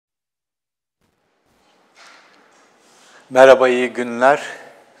Merhaba, iyi günler.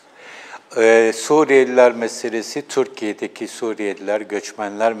 Suriyeliler meselesi, Türkiye'deki Suriyeliler,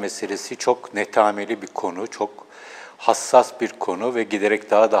 göçmenler meselesi çok netameli bir konu, çok hassas bir konu ve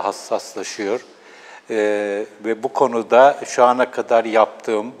giderek daha da hassaslaşıyor. Ve bu konuda şu ana kadar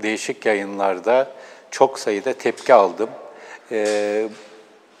yaptığım değişik yayınlarda çok sayıda tepki aldım.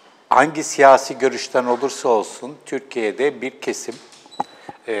 Hangi siyasi görüşten olursa olsun Türkiye'de bir kesim,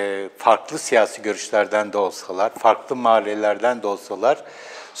 farklı siyasi görüşlerden de olsalar, farklı mahallelerden de olsalar,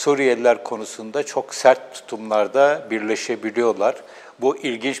 Suriyeliler konusunda çok sert tutumlarda birleşebiliyorlar. Bu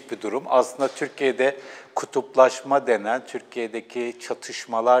ilginç bir durum. Aslında Türkiye'de kutuplaşma denen, Türkiye'deki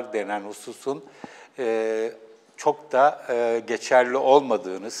çatışmalar denen hususun çok da geçerli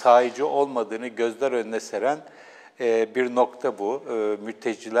olmadığını, sahici olmadığını gözler önüne seren bir nokta bu.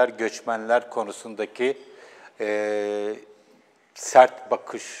 Mülteciler, göçmenler konusundaki sert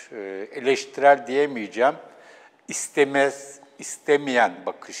bakış, eleştirel diyemeyeceğim, istemeyen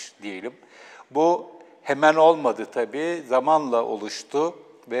bakış diyelim. Bu hemen olmadı tabii, zamanla oluştu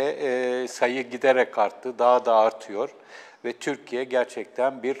ve sayı giderek arttı, daha da artıyor. Ve Türkiye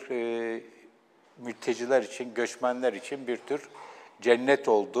gerçekten bir mülteciler için, göçmenler için bir tür cennet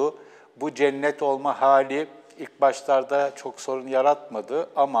oldu. Bu cennet olma hali ilk başlarda çok sorun yaratmadı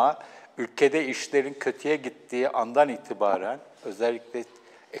ama ülkede işlerin kötüye gittiği andan itibaren, özellikle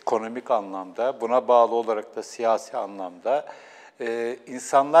ekonomik anlamda, buna bağlı olarak da siyasi anlamda,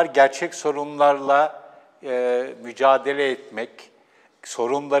 insanlar gerçek sorunlarla mücadele etmek,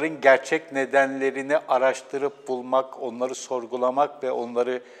 sorunların gerçek nedenlerini araştırıp bulmak, onları sorgulamak ve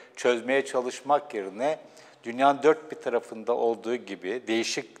onları çözmeye çalışmak yerine, dünyanın dört bir tarafında olduğu gibi,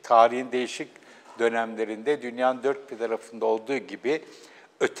 tarihin değişik dönemlerinde dünyanın dört bir tarafında olduğu gibi,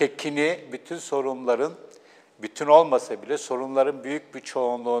 ötekini bütün sorunların, bütün olmasa bile sorunların büyük bir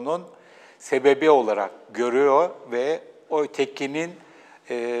çoğunluğunun sebebi olarak görüyor ve o ötekinin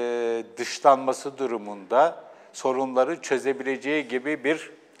dışlanması durumunda sorunları çözebileceği gibi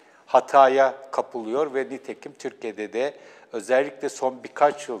bir hataya kapılıyor ve nitekim Türkiye'de de özellikle son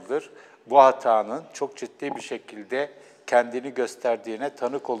birkaç yıldır bu hatanın çok ciddi bir şekilde kendini gösterdiğine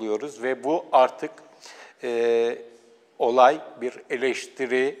tanık oluyoruz ve bu artık olay bir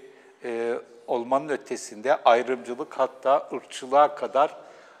eleştiri olmanın ötesinde ayrımcılık, hatta ırkçılığa kadar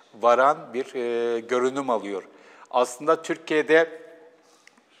varan bir görünüm alıyor. Aslında Türkiye'de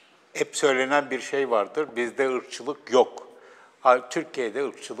hep söylenen bir şey vardır, bizde ırkçılık yok. Türkiye'de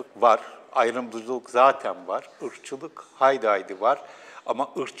ırkçılık var, ayrımcılık zaten var, ırkçılık haydi haydi var. Ama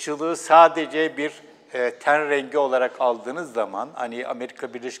ırkçılığı sadece bir ten rengi olarak aldığınız zaman, hani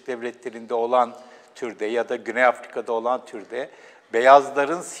Amerika Birleşik Devletleri'nde olan türde ya da Güney Afrika'da olan türde,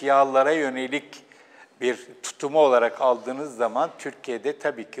 beyazların siyahlara yönelik bir tutumu olarak aldığınız zaman Türkiye'de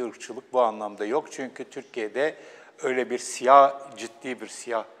tabii ki ırkçılık bu anlamda yok. Çünkü Türkiye'de öyle bir ciddi bir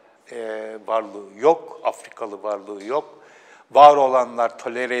siyah varlığı yok, Afrikalı varlığı yok. Var olanlar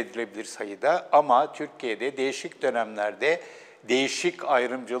tolere edilebilir sayıda ama Türkiye'de değişik dönemlerde değişik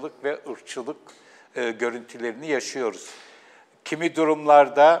ayrımcılık ve ırkçılık görüntülerini yaşıyoruz. Kimi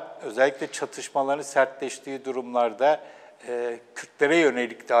durumlarda, özellikle çatışmaların sertleştiği durumlarda Kürtlere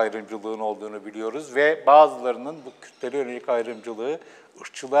yönelik de ayrımcılığın olduğunu biliyoruz ve bazılarının bu Kürtlere yönelik ayrımcılığı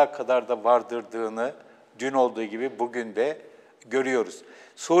ırkçılığa kadar da vardırdığını dün olduğu gibi bugün de görüyoruz.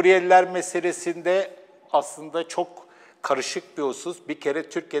 Suriyeliler meselesinde aslında çok karışık bir husus. Bir kere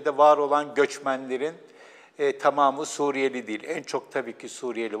Türkiye'de var olan göçmenlerin tamamı Suriyeli değil. En çok tabii ki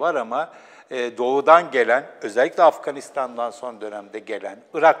Suriyeli var ama doğudan gelen, özellikle Afganistan'dan son dönemde gelen,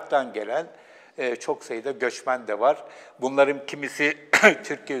 Irak'tan gelen çok sayıda göçmen de var. Bunların kimisi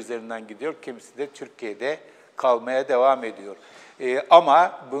Türkiye üzerinden gidiyor, kimisi de Türkiye'de kalmaya devam ediyor.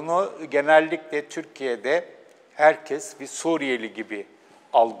 Ama bunu genellikle Türkiye'de herkes bir Suriyeli gibi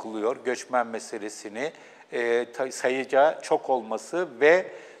algılıyor göçmen meselesini. Sayıca çok olması ve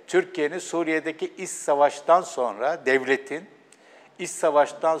Türkiye'nin Suriye'deki iç savaştan sonra, devletin iç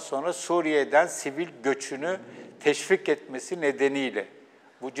savaştan sonra Suriye'den sivil göçünü teşvik etmesi nedeniyle,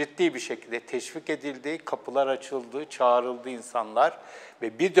 bu ciddi bir şekilde teşvik edildi, kapılar açıldı, çağrıldı insanlar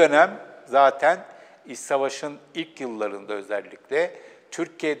ve bir dönem zaten iç savaşın ilk yıllarında özellikle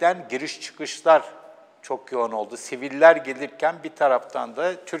Türkiye'den giriş çıkışlar çok yoğun oldu. Siviller gelirken bir taraftan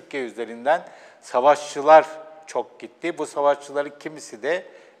da Türkiye üzerinden savaşçılar çok gitti. Bu savaşçıların kimisi de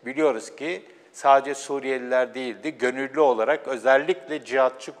biliyoruz ki sadece Suriyeliler değildi. Gönüllü olarak özellikle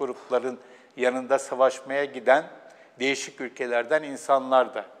cihatçı grupların yanında savaşmaya giden değişik ülkelerden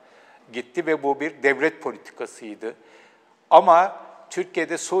insanlar da gitti ve bu bir devlet politikasıydı. Ama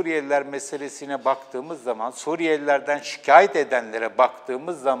Türkiye'de Suriyeliler meselesine baktığımız zaman, Suriyelilerden şikayet edenlere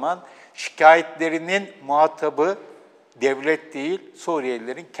baktığımız zaman şikayetlerinin muhatabı devlet değil,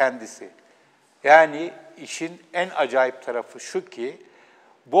 Suriyelilerin kendisi. Yani işin en acayip tarafı şu ki,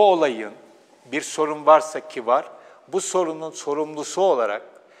 bu olayın bir sorun varsa ki var, bu sorunun sorumlusu olarak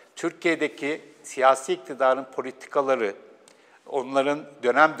Türkiye'deki siyasi iktidarın politikaları, onların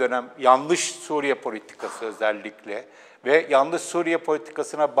dönem dönem yanlış Suriye politikası özellikle ve yanlış Suriye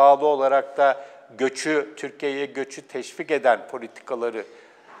politikasına bağlı olarak da Türkiye'ye göçü teşvik eden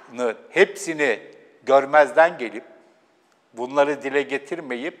politikalarını hepsini görmezden gelip, bunları dile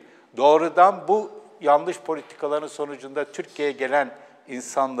getirmeyip, doğrudan bu yanlış politikaların sonucunda Türkiye'ye gelen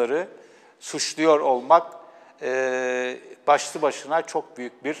insanları suçluyor olmak başlı başına çok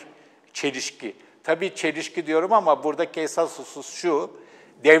büyük bir çelişki. Tabii çelişki diyorum ama buradaki esas husus şu,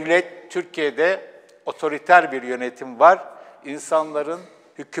 devlet, Türkiye'de otoriter bir yönetim var. İnsanların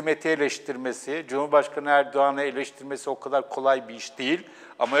hükümeti eleştirmesi, Cumhurbaşkanı Erdoğan'ı eleştirmesi o kadar kolay bir iş değil.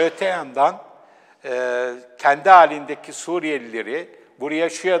 Ama öte yandan kendi halindeki Suriyelileri, buraya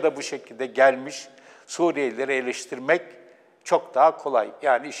şu ya da bu şekilde gelmiş Suriyelileri eleştirmek çok daha kolay.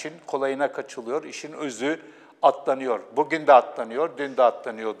 Yani işin kolayına kaçılıyor, işin özü atlanıyor. Bugün de atlanıyor, dün de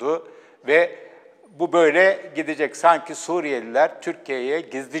atlanıyordu ve bu böyle gidecek. Sanki Suriyeliler Türkiye'ye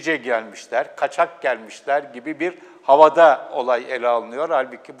gizlice gelmişler, kaçak gelmişler gibi bir havada olay ele alınıyor.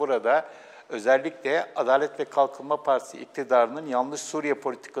 Halbuki burada özellikle Adalet ve Kalkınma Partisi iktidarının yanlış Suriye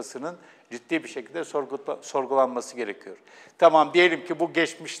politikasının ciddi bir şekilde sorgulanması gerekiyor. Tamam, diyelim ki bu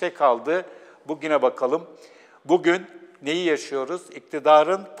geçmişte kaldı, bugüne bakalım. Bugün neyi yaşıyoruz?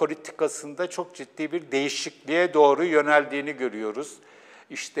 İktidarın politikasında çok ciddi bir değişikliğe doğru yöneldiğini görüyoruz.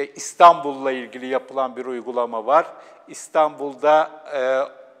 İşte İstanbul'la ilgili yapılan bir uygulama var. İstanbul'da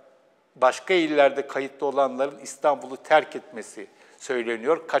başka illerde kayıtlı olanların İstanbul'u terk etmesi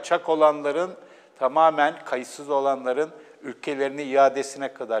söyleniyor. Kaçak olanların, tamamen kayıtsız olanların ülkelerine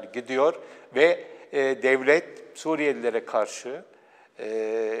iadesine kadar gidiyor ve devlet Suriyelilere karşı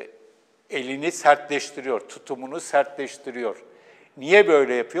elini sertleştiriyor, tutumunu sertleştiriyor. Niye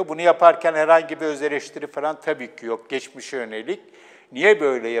böyle yapıyor? Bunu yaparken herhangi bir öz eleştiri falan tabii ki yok, geçmişe yönelik. Niye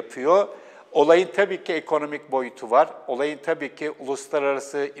böyle yapıyor? Olayın tabii ki ekonomik boyutu var, olayın tabii ki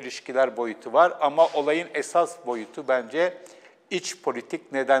uluslararası ilişkiler boyutu var ama olayın esas boyutu bence iç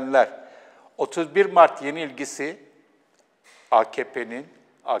politik nedenler. 31 Mart yenilgisi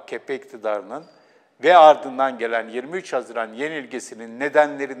AKP iktidarının ve ardından gelen 23 Haziran yenilgisinin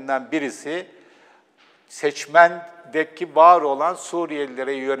nedenlerinden birisi seçmendeki var olan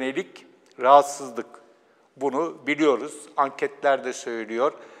Suriyelilere yönelik rahatsızlık. Bunu biliyoruz, anketler de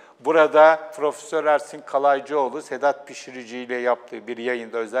söylüyor. Burada Profesör Ersin Kalaycıoğlu, Sedat Pişirici ile yaptığı bir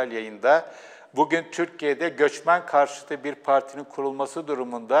yayında, özel yayında, bugün Türkiye'de göçmen karşıtı bir partinin kurulması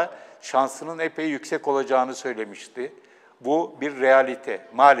durumunda şansının epey yüksek olacağını söylemişti. Bu bir realite,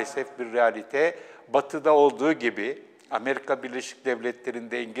 maalesef bir realite. Batı'da olduğu gibi, Amerika Birleşik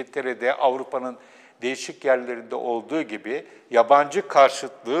Devletleri'nde, İngiltere'de, Avrupa'nın değişik yerlerinde olduğu gibi yabancı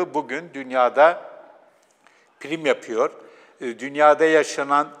karşıtlığı bugün dünyada prim yapıyor. Dünyada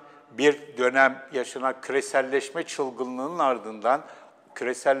yaşanan bir dönem yaşanan küreselleşme çılgınlığının ardından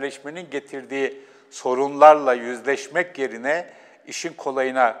küreselleşmenin getirdiği sorunlarla yüzleşmek yerine işin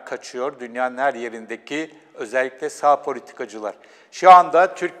kolayına kaçıyor dünyanın her yerindeki özellikle sağ politikacılar. Şu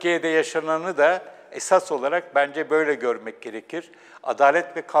anda Türkiye'de yaşananı da esas olarak bence böyle görmek gerekir.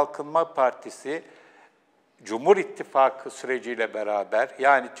 Adalet ve Kalkınma Partisi Cumhur İttifakı süreciyle beraber,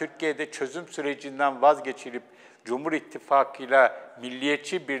 yani Türkiye'de çözüm sürecinden vazgeçilip Cumhur İttifakı'yla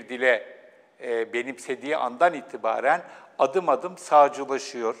milliyetçi bir dile benimsediği andan itibaren adım adım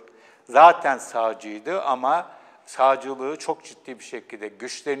sağcılaşıyor. Zaten sağcıydı ama sağcılığı çok ciddi bir şekilde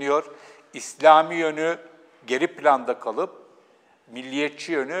güçleniyor. İslami yönü geri planda kalıp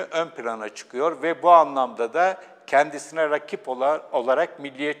milliyetçi yönü ön plana çıkıyor ve bu anlamda da kendisine rakip olarak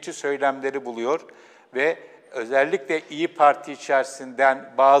milliyetçi söylemleri buluyor ve özellikle İyi Parti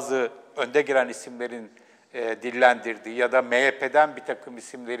içerisinden bazı önde gelen isimlerin dillendirdiği ya da MHP'den bir takım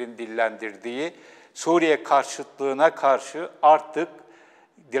isimlerin dillendirdiği Suriye karşıtlığına karşı artık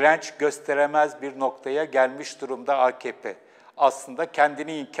direnç gösteremez bir noktaya gelmiş durumda AKP. Aslında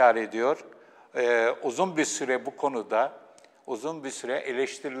kendini inkar ediyor. Uzun bir süre bu konuda, uzun bir süre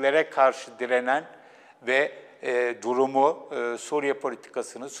eleştirilere karşı direnen ve durumu, Suriye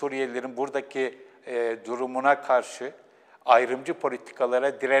politikasını, Suriyelilerin buradaki durumuna karşı ayrımcı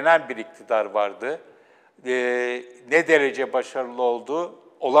politikalara direnen bir iktidar vardı. Ne derece başarılı oldu,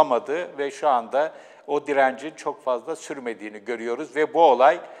 olamadı ve şu anda o direncin çok fazla sürmediğini görüyoruz ve bu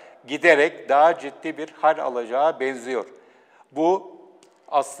olay giderek daha ciddi bir hal alacağı benziyor. Bu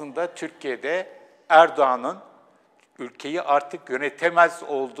aslında Türkiye'de Erdoğan'ın ülkeyi artık yönetemez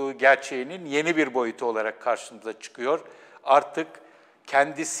olduğu gerçeğinin yeni bir boyutu olarak karşımıza çıkıyor. Artık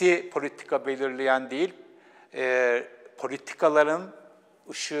kendisi politika belirleyen değil, politikaların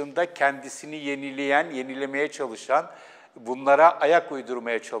ışığında kendisini yenilemeye çalışan, bunlara ayak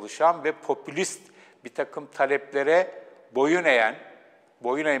uydurmaya çalışan ve popülist bir takım taleplere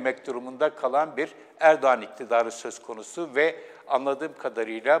boyun eğmek durumunda kalan bir Erdoğan iktidarı söz konusu ve anladığım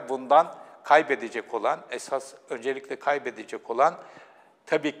kadarıyla bundan öncelikle kaybedecek olan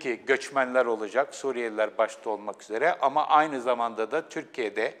tabii ki göçmenler olacak, Suriyeliler başta olmak üzere ama aynı zamanda da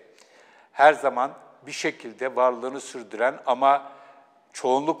Türkiye'de her zaman bir şekilde varlığını sürdüren ama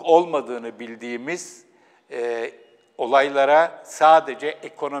çoğunluk olmadığını bildiğimiz olaylara sadece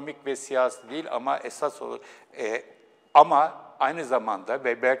ekonomik ve siyasi değil ama aynı zamanda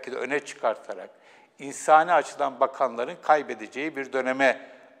ve belki de öne çıkartarak insani açıdan bakanların kaybedeceği bir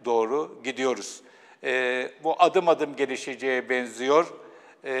döneme doğru gidiyoruz. Bu adım adım gelişeceğe benziyor.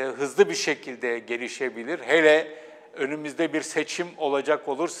 Hızlı bir şekilde gelişebilir. Hele önümüzde bir seçim olacak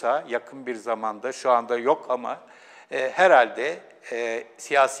olursa yakın bir zamanda, şu anda yok ama herhalde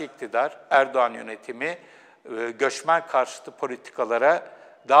siyasi iktidar, Erdoğan yönetimi göçmen karşıtı politikalara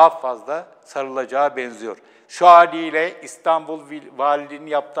daha fazla sarılacağı benziyor. Şu haliyle İstanbul Valiliği'nin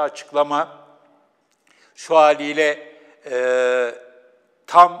yaptığı açıklama, şu haliyle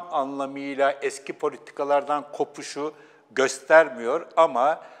tam anlamıyla eski politikalardan kopuşu göstermiyor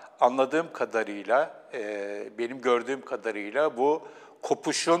ama anladığım kadarıyla, benim gördüğüm kadarıyla bu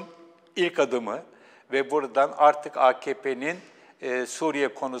kopuşun ilk adımı ve buradan artık AKP'nin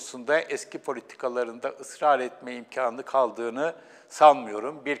Suriye konusunda eski politikalarında ısrar etme imkanı kaldığını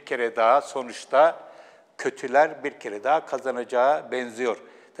sanmıyorum. Bir kere daha sonuçta kötüler bir kere daha kazanacağı benziyor.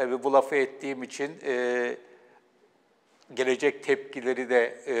 Tabii bu lafı ettiğim için gelecek tepkileri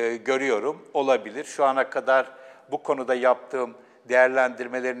de görüyorum. Olabilir. Şu ana kadar bu konuda yaptığım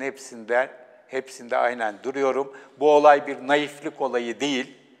değerlendirmelerin hepsinde aynen duruyorum. Bu olay bir naiflik olayı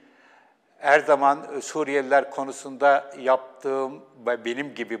değil. Her zaman Suriyeliler konusunda yaptığım ve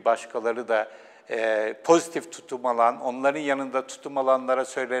benim gibi başkaları da pozitif tutum alan, onların yanında tutum alanlara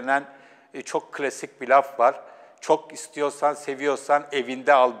söylenen çok klasik bir laf var. Çok istiyorsan, seviyorsan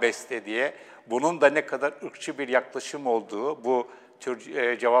evinde al besle diye. Bunun da ne kadar ırkçı bir yaklaşım olduğu, bu tür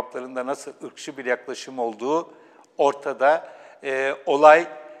cevapların da nasıl ırkçı bir yaklaşım olduğu ortada. Olay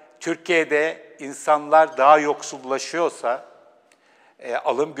Türkiye'de insanlar daha yoksullaşıyorsa,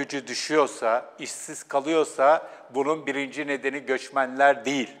 alım gücü düşüyorsa, işsiz kalıyorsa bunun birinci nedeni göçmenler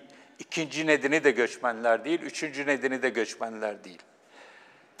değil. İkinci nedeni de göçmenler değil, üçüncü nedeni de göçmenler değil.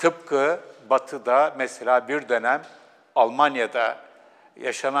 Tıpkı Batı'da mesela bir dönem Almanya'da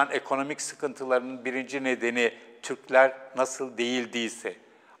yaşanan ekonomik sıkıntılarının birinci nedeni Türkler nasıl değildiyse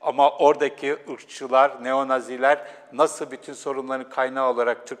ama oradaki ırkçılar, neonaziler nasıl bütün sorunların kaynağı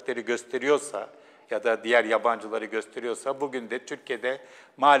olarak Türkleri gösteriyorsa ya da diğer yabancıları gösteriyorsa bugün de Türkiye'de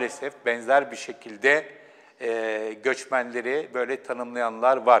maalesef benzer bir şekilde göçmenleri böyle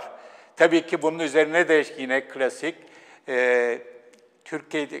tanımlayanlar var. Tabii ki bunun üzerine de yine klasik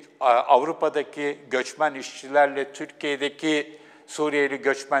Türkiye'de, Avrupa'daki göçmen işçilerle Türkiye'deki Suriyeli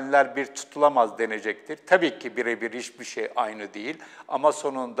göçmenler bir tutulamaz denecektir. Tabii ki birebir hiçbir şey aynı değil ama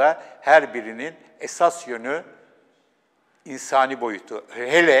sonunda her birinin esas yönü insani boyutu.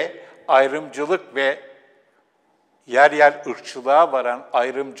 Hele ayrımcılık ve yer yer ırkçılığa varan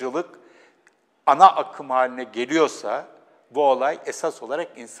ayrımcılık ana akım haline geliyorsa bu olay esas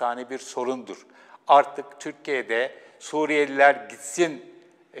olarak insani bir sorundur. Artık Türkiye'de Suriyeliler gitsin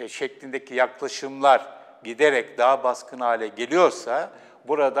şeklindeki yaklaşımlar giderek daha baskın hale geliyorsa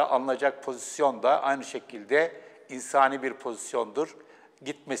burada alınacak pozisyon da aynı şekilde insani bir pozisyondur.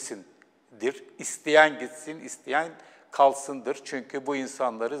 Gitmesindir. İsteyen gitsin, isteyen kalsındır. Çünkü bu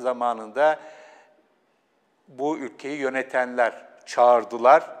insanları zamanında bu ülkeyi yönetenler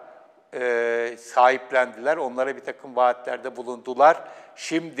çağırdılar, sahiplendiler, onlara bir takım vaatlerde bulundular.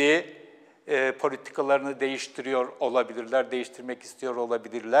 Şimdi politikalarını değiştiriyor olabilirler, değiştirmek istiyor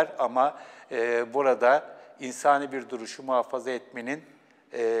olabilirler ama burada insani bir duruşu muhafaza etmenin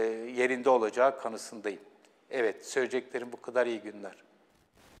yerinde olacağı kanısındayım. Evet, söyleyeceklerim bu kadar. İyi günler.